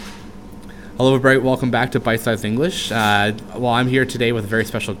Hello, Bright. Welcome back to Bite Size English. I'm here today with a very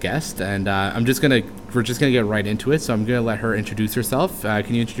special guest, and we're just gonna get right into it. So I'm gonna let her introduce herself.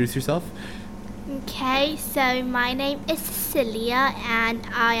 Can you introduce yourself? Okay, so my name is Cecilia, and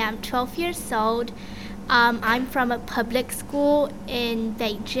I am 12 years old. I'm from a public school in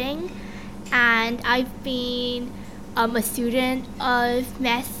Beijing, and I've been a student of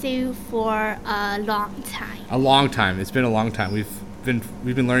Matthew for a long time. A long time. It's been a long time.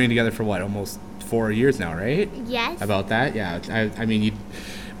 We've been learning together for what, almost 4 years now, right? Yes. About that, yeah.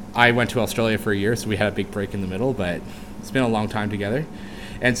 I went to Australia for a year, so we had a big break in the middle, but it's been a long time together.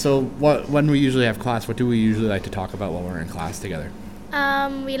 And so, when we usually have class, what do we usually like to talk about when we're in class together?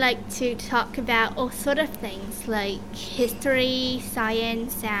 We like to talk about all sort of things like history,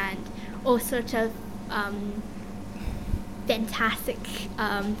 science, and all sorts of fantastic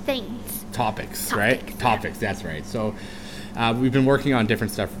things. Topics, right? Topics, that's right. So we've been working on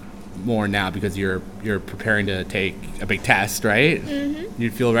different stuff more now because you're preparing to take a big test, right? Mm-hmm. You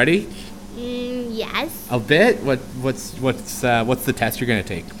feel ready? Yes. A bit? What's the test you're gonna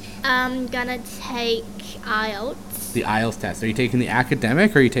take? I'm gonna take IELTS. The IELTS test. Are you taking the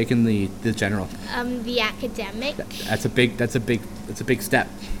academic or are you taking the general? The academic. That's a big step.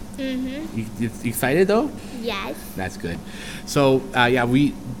 Mm-hmm. You excited though? Yes. That's good. So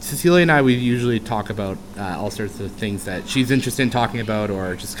Cecilia and I, we usually talk about all sorts of things that she's interested in talking about,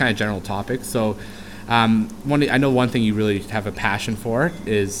 or just kind of general topics. So I know one thing you really have a passion for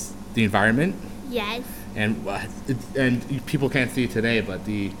is the environment. Yes. And people can't see it today, but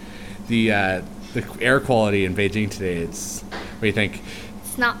the air quality in Beijing today, what do you think?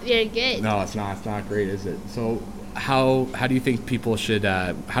 It's not very good. No, it's not. It's not great, is it? So how do you think people should?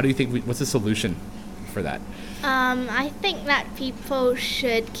 What's the solution for that? I think that people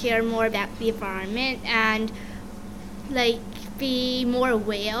should care more about the environment and be more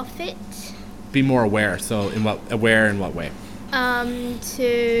aware of it. Be more aware. So in what way?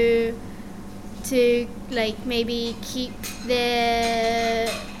 To maybe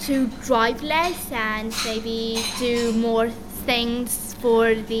to drive less and maybe do more things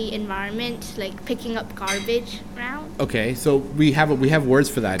for the environment, like picking up garbage around. Okay, so we have words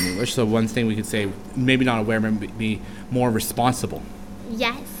for that in English. So one thing we could say, maybe not aware, maybe be more responsible.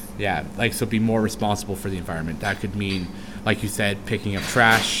 Yes. Yeah, so be more responsible for the environment. That could mean, like you said, picking up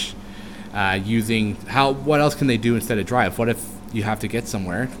trash, what else can they do instead of drive? What if you have to get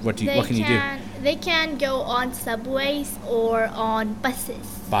somewhere? What can you do? They can go on subways or on buses.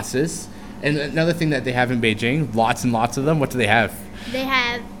 Buses? And another thing that they have in Beijing, lots and lots of them, what do they have? They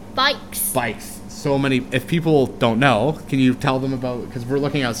have bikes. Bikes. So many. If people don't know, can you tell them about, because we're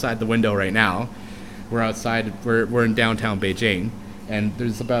looking outside the window right now. We're outside, we're in downtown Beijing, and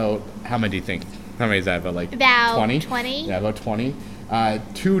there's about, how many do you think? How many is that? About 20? 20. Yeah, about 20.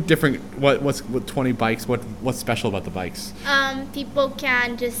 Two different, what's 20 bikes? What's special about the bikes? People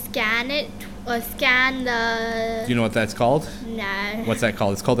can just scan it, or scan the... Do you know what that's called? No. What's that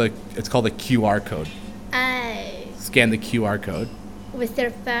called? It's called a QR code. Scan the QR code with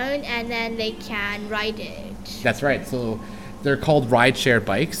their phone, and then they can ride it. That's right. So they're called rideshare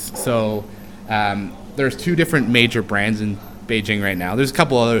bikes. So there's two different major brands in Beijing right now. There's a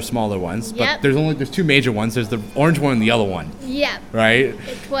couple other smaller ones, but there's two major ones. There's the orange one and the yellow one. Yep. Right?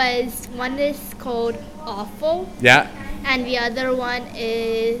 One is called Awful. Yeah. And the other one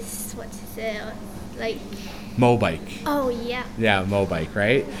is, Mobike. Oh, yeah. Yeah, Mobike,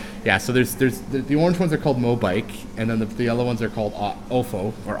 right? Yeah, so there's the orange ones are called Mobike, and then the yellow ones are called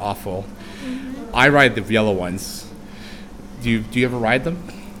Ofo or Awful. Mm-hmm. I ride the yellow ones. Do you ever ride them?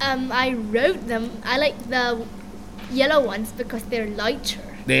 I rode them. I like the yellow ones because they're lighter.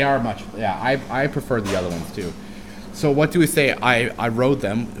 They are I prefer the yellow ones too. So what do we say? I rode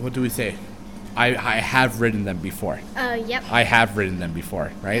them. What do we say? I have ridden them before. Yep. I have ridden them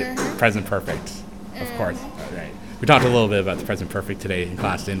before, right? Uh-huh. Present perfect, of course. Right. We talked a little bit about the present perfect today in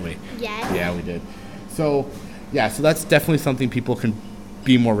class, didn't we? Yes. Yeah, we did. So that's definitely something people can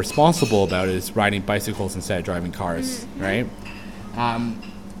be more responsible about, is riding bicycles instead of driving cars, mm-hmm. right?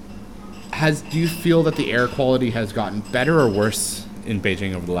 Do you feel that the air quality has gotten better or worse in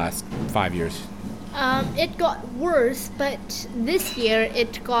Beijing over the last 5 years? It got worse, but this year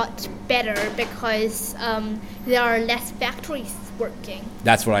it got better because there are less factories working.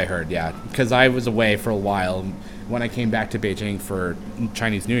 That's what I heard, yeah. Because I was away for a while. When I came back to Beijing for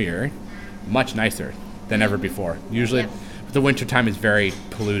Chinese New Year, much nicer than ever before. Usually the winter time is very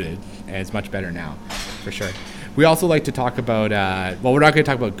polluted, and it's much better now, for sure. We also like to talk about, we're not going to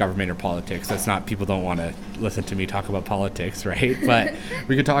talk about government or politics. That's not, people don't want to listen to me talk about politics, right? But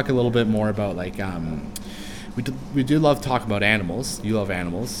we could talk a little bit more about, we do love talk about animals. You love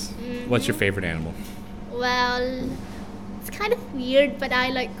animals. What's your favorite animal? Well, it's kind of weird, but I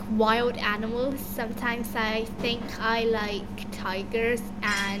like wild animals. Sometimes I think I like tigers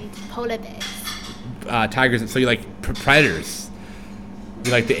and polar bears. Tigers. So you like predators.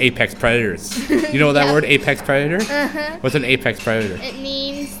 You like the apex predators. You know that Yeah. word, apex predator? What's an apex predator? It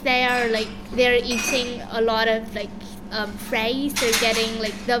means they're eating a lot of prey. They're getting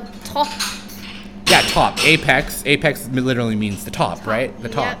like the top. Yeah, top. Apex. Apex literally means the top, right? The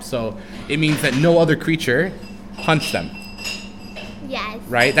top. Yep. So it means that no other creature hunts them, Yes.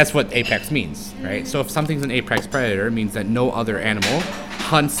 right? That's what apex means, right? So if something's an apex predator, it means that no other animal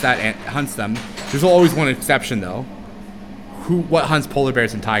hunts them. There's always one exception though. What hunts polar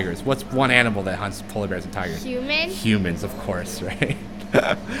bears and tigers? What's one animal that hunts polar bears and tigers? Humans, of course, right?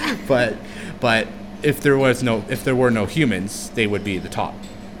 but if there were no humans, they would be the top.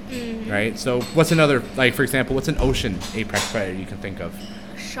 Right? So what's another, like for example, what's an ocean apex predator you can think of?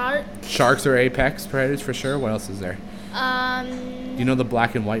 Shark. Sharks are apex predators for sure. What else is there? You know the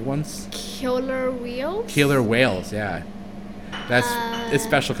black and white ones? Killer whales. Killer whales, yeah. It's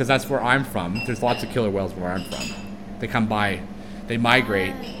special because that's where I'm from. There's lots of killer whales where I'm from. They come by, they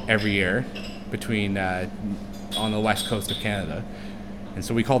migrate every year between on the west coast of Canada, and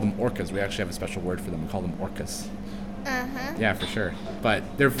so we call them orcas. We actually have a special word for them. We call them orcas. Yeah, for sure.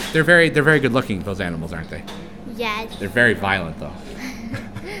 But they're very good looking. Those animals, aren't they? Yes. They're very violent though.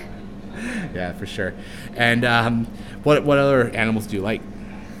 Yeah, for sure. And what other animals do you like?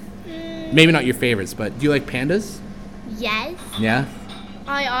 Maybe not your favorites, but do you like pandas? Yes. Yeah.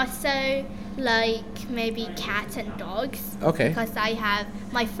 I also like maybe cats and dogs. Okay. Because I have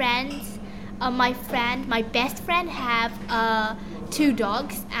my best friend have 2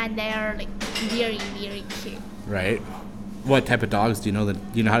 dogs, and they are like very, very cute. Right. What type of dogs do you know? Do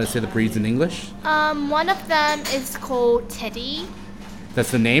you know how to say the breeds in English? One of them is called Teddy.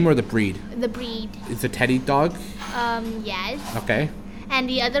 That's the name or the breed? The breed. It's a teddy dog. Yes. Okay. And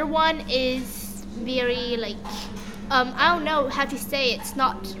the other one is very I don't know how to say it. It's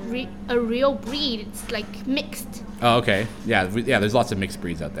not a real breed. It's like mixed. Oh, okay. Yeah, there's lots of mixed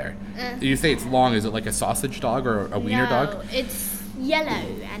breeds out there. You say it's long. Is it like a sausage dog or a wiener dog? No, it's yellow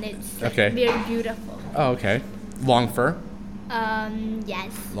and it's Okay. very beautiful. Oh, okay. Long fur?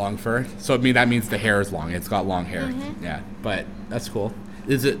 Yes. Long fur. So that means the hair is long. It's got long hair. Yeah, but that's cool.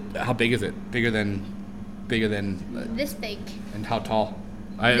 How big is it? Bigger than This big. and how tall?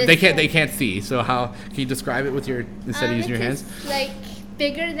 This They can't see. So how can you describe it with your instead of using your hands? It's like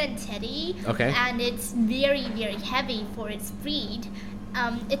bigger than Teddy. Okay. And it's very, very heavy for its breed.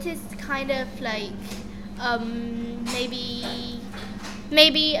 It is kind of like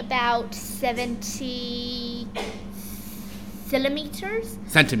maybe about 70 centimeters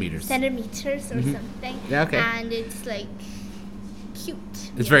or something. Yeah, okay. And it's like cute.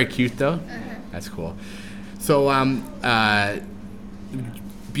 It's very cute though. That's cool. So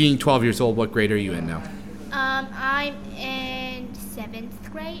being 12 years old, what grade are you in now? I'm in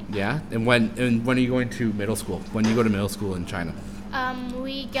 7th grade. Yeah. And when are you going to middle school? When do you go to middle school in China?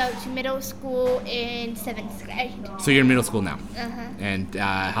 We go to middle school in 7th grade. So you're in middle school now. And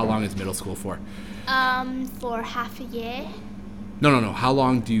how long is middle school for? For half a year. No. How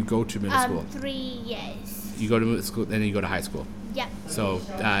long do you go to middle school? 3 years. You go to middle school, then you go to high school. Yep. So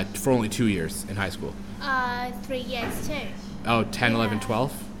for only 2 years in high school. 3 years too. Oh, 10, 11,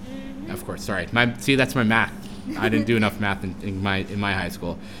 12? Of course, sorry. That's my math. I didn't do enough math in my high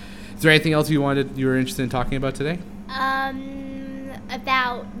school. Is there anything else you were interested in talking about today?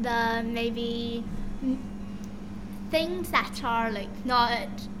 About the maybe things that are like not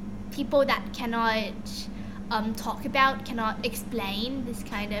people that cannot talk about, cannot explain this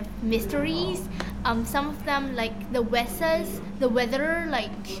kind of mysteries. Some of them like the weather,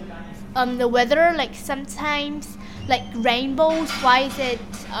 like sometimes like rainbows. Why is it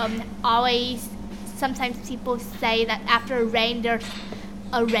always? Sometimes people say that after rain there's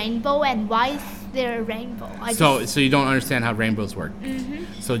a rainbow, and why is there a rainbow? So you don't understand how rainbows work.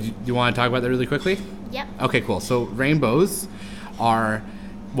 So do you want to talk about that really quickly? Yep. Okay, cool. So rainbows are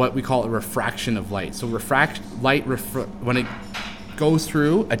what we call a refraction of light. So light when it goes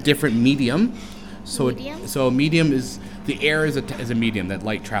through a different medium. So a medium is the air is a medium that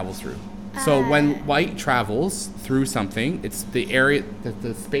light travels through. So when light travels through something, it's the area,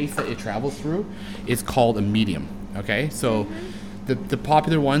 the space that it travels through is called a medium. Okay, so the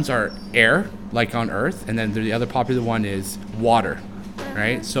popular ones are air, like on Earth, and then the other popular one is water,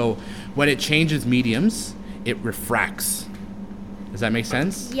 right? So when it changes mediums, it refracts. Does that make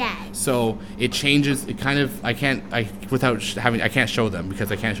sense? Yes. So it changes. It kind of I can't show them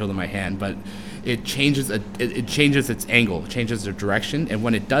because I can't show them my hand, but it changes it changes its angle, changes the direction, and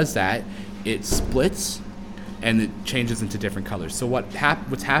when it does that, it splits and it changes into different colors. So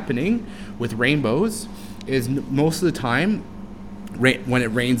what's happening with rainbows is most of the time, when it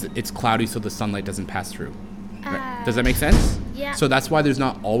rains, it's cloudy, so the sunlight doesn't pass through. Does that make sense? Yeah. So that's why there's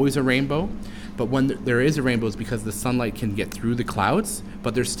not always a rainbow, but when there is a rainbow, it's because the sunlight can get through the clouds,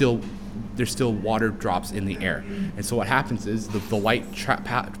 but there's still water drops in the air. And so what happens is the light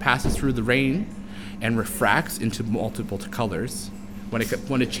passes through the rain and refracts into multiple colors when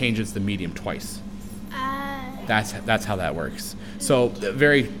it changes the medium twice. That's how that works. So a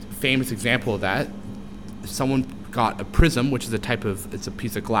very famous example of that, someone got a prism, which is it's a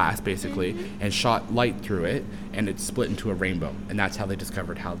piece of glass basically, and shot light through it, and it split into a rainbow, and that's how they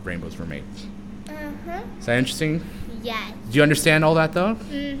discovered how rainbows were made. Is that interesting? Yes. Do you understand all that though?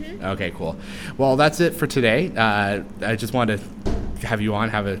 Mm-hmm. Okay, cool. Well, that's it for today. I just wanted to have you on,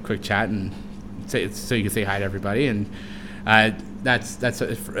 have a quick chat, and so you can say hi to everybody. And that's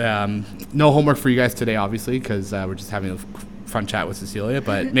no homework for you guys today, obviously, because we're just having a fun chat with Cecilia.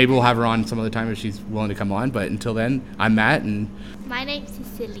 But maybe we'll have her on some other time if she's willing to come on. But until then, I'm Matt, and My name's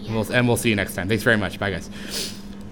Cecilia. we'll see you next time. Thanks very much. Bye, guys.